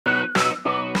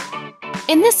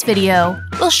In this video,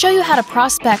 we'll show you how to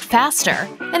prospect faster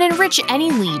and enrich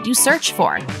any lead you search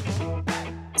for.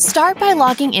 Start by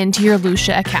logging into your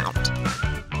Lusha account.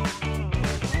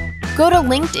 Go to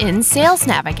LinkedIn Sales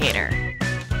Navigator.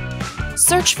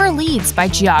 Search for leads by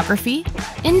geography,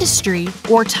 industry,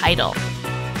 or title.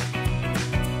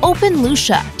 Open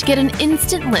Lusha to get an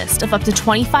instant list of up to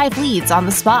 25 leads on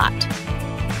the spot.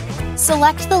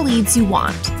 Select the leads you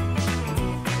want.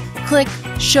 Click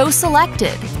Show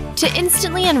Selected to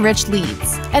instantly enrich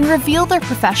leads and reveal their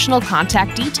professional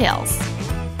contact details.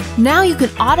 Now you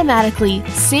can automatically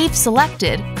save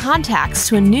selected contacts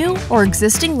to a new or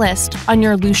existing list on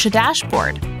your Lusha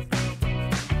dashboard.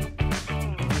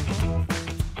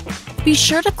 Be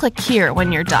sure to click here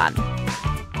when you're done.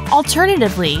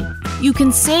 Alternatively, you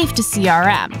can save to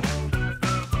CRM.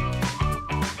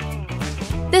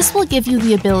 This will give you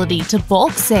the ability to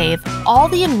bulk save all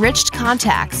the enriched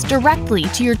contacts directly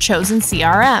to your chosen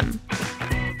CRM.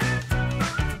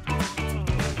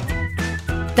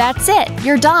 That's it,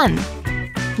 you're done!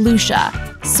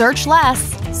 Lusha. Search less,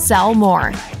 sell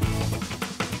more.